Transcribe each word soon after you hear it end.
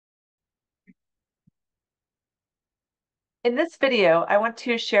In this video, I want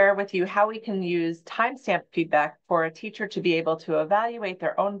to share with you how we can use timestamp feedback for a teacher to be able to evaluate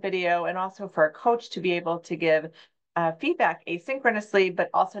their own video and also for a coach to be able to give feedback asynchronously, but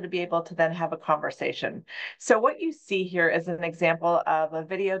also to be able to then have a conversation. So what you see here is an example of a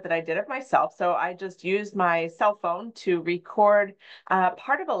video that I did of myself. So I just used my cell phone to record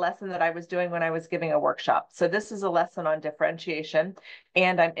part of a lesson that I was doing when I was giving a workshop. So this is a lesson on differentiation,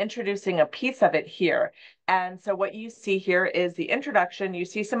 and I'm introducing a piece of it here. And so what you see here is the introduction. You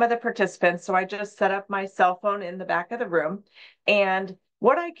see some of the participants. So I just set up my cell phone in the back of the room. And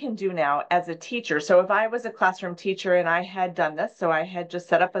what I can do now as a teacher, so if I was a classroom teacher and I had done this, so I had just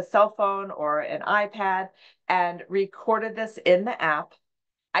set up a cell phone or an iPad and recorded this in the app,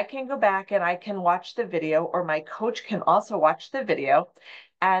 I can go back and I can watch the video, or my coach can also watch the video,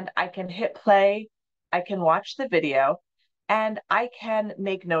 and I can hit play, I can watch the video, and I can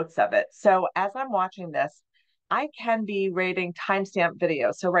make notes of it. So as I'm watching this, I can be rating timestamp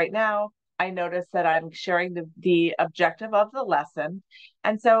video. So right now, I notice that I'm sharing the objective of the lesson.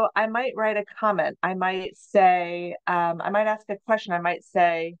 And so I might write a comment. I might say, I might ask a question. I might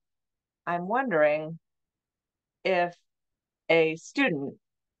say, I'm wondering if a student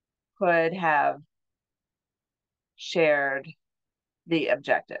could have shared the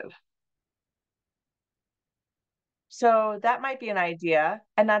objective. So that might be an idea.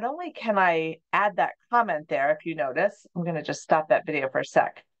 And not only can I add that comment there, if you notice, I'm going to just stop that video for a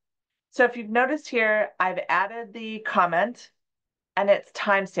sec. So if you've noticed here, I've added the comment and it's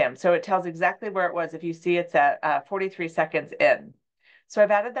timestamped. So it tells exactly where it was. If you see, it's at 43 seconds in. So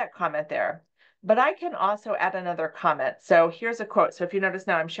I've added that comment there. But I can also add another comment. So here's a quote. So if you notice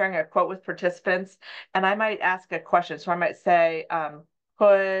now, I'm sharing a quote with participants, and I might ask a question. So I might say,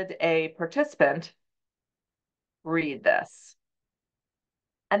 could a participant read this?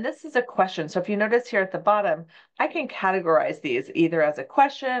 And this is a question. So if you notice here at the bottom, I can categorize these either as a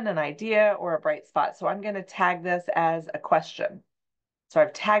question, an idea, or a bright spot. So I'm going to tag this as a question. So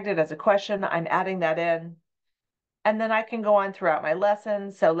I've tagged it as a question. I'm adding that in. And then I can go on throughout my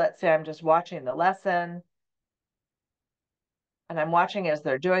lesson. So let's say I'm just watching the lesson, and I'm watching as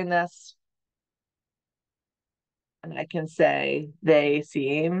they're doing this. And I can say, they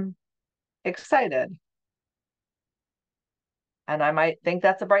seem excited. And I might think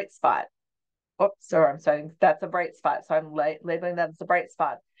that's a bright spot. Oops, sorry, I'm saying that's a bright spot. So I'm labeling that as a bright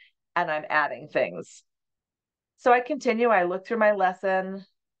spot, and I'm adding things. So I continue, I look through my lesson.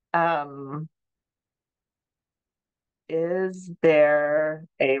 Is there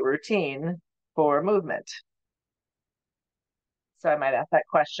a routine for movement? So I might ask that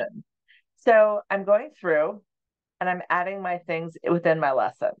question. So I'm going through and I'm adding my things within my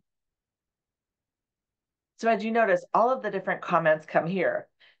lesson. So as you notice, all of the different comments come here.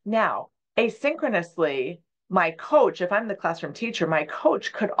 Now, asynchronously, my coach, if I'm the classroom teacher, my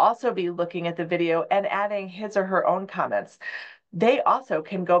coach could also be looking at the video and adding his or her own comments. They also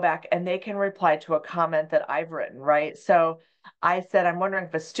can go back and they can reply to a comment that I've written, right? So I said, I'm wondering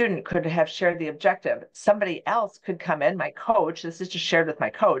if a student could have shared the objective. Somebody else could come in, my coach, this is just shared with my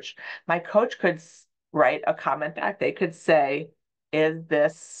coach. My coach could write a comment back. They could say, is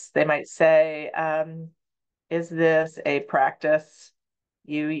this, they might say, is this a practice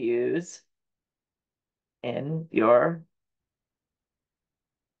you use in your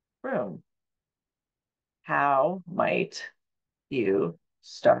room? How might you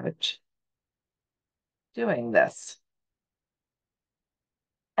start doing this?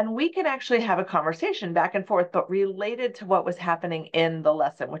 And we can actually have a conversation back and forth, but related to what was happening in the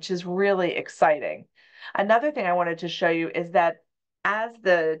lesson, which is really exciting. Another thing I wanted to show you is that as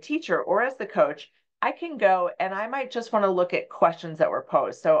the teacher or as the coach, I can go and I might just want to look at questions that were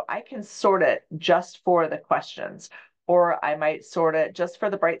posed. So I can sort it just for the questions, or I might sort it just for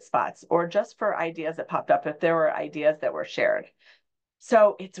the bright spots, or just for ideas that popped up if there were ideas that were shared.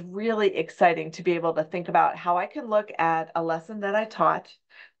 So it's really exciting to be able to think about how I can look at a lesson that I taught,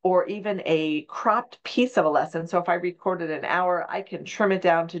 or even a cropped piece of a lesson. So if I recorded an hour, I can trim it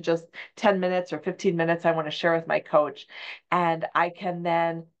down to just 10 minutes or 15 minutes I want to share with my coach. And I can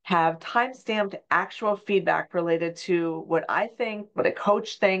then have time-stamped actual feedback related to what I think, what a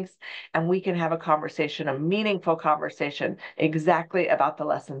coach thinks, and we can have a conversation, a meaningful conversation exactly about the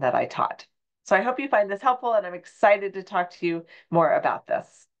lesson that I taught. So I hope you find this helpful, and I'm excited to talk to you more about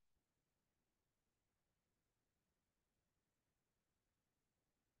this.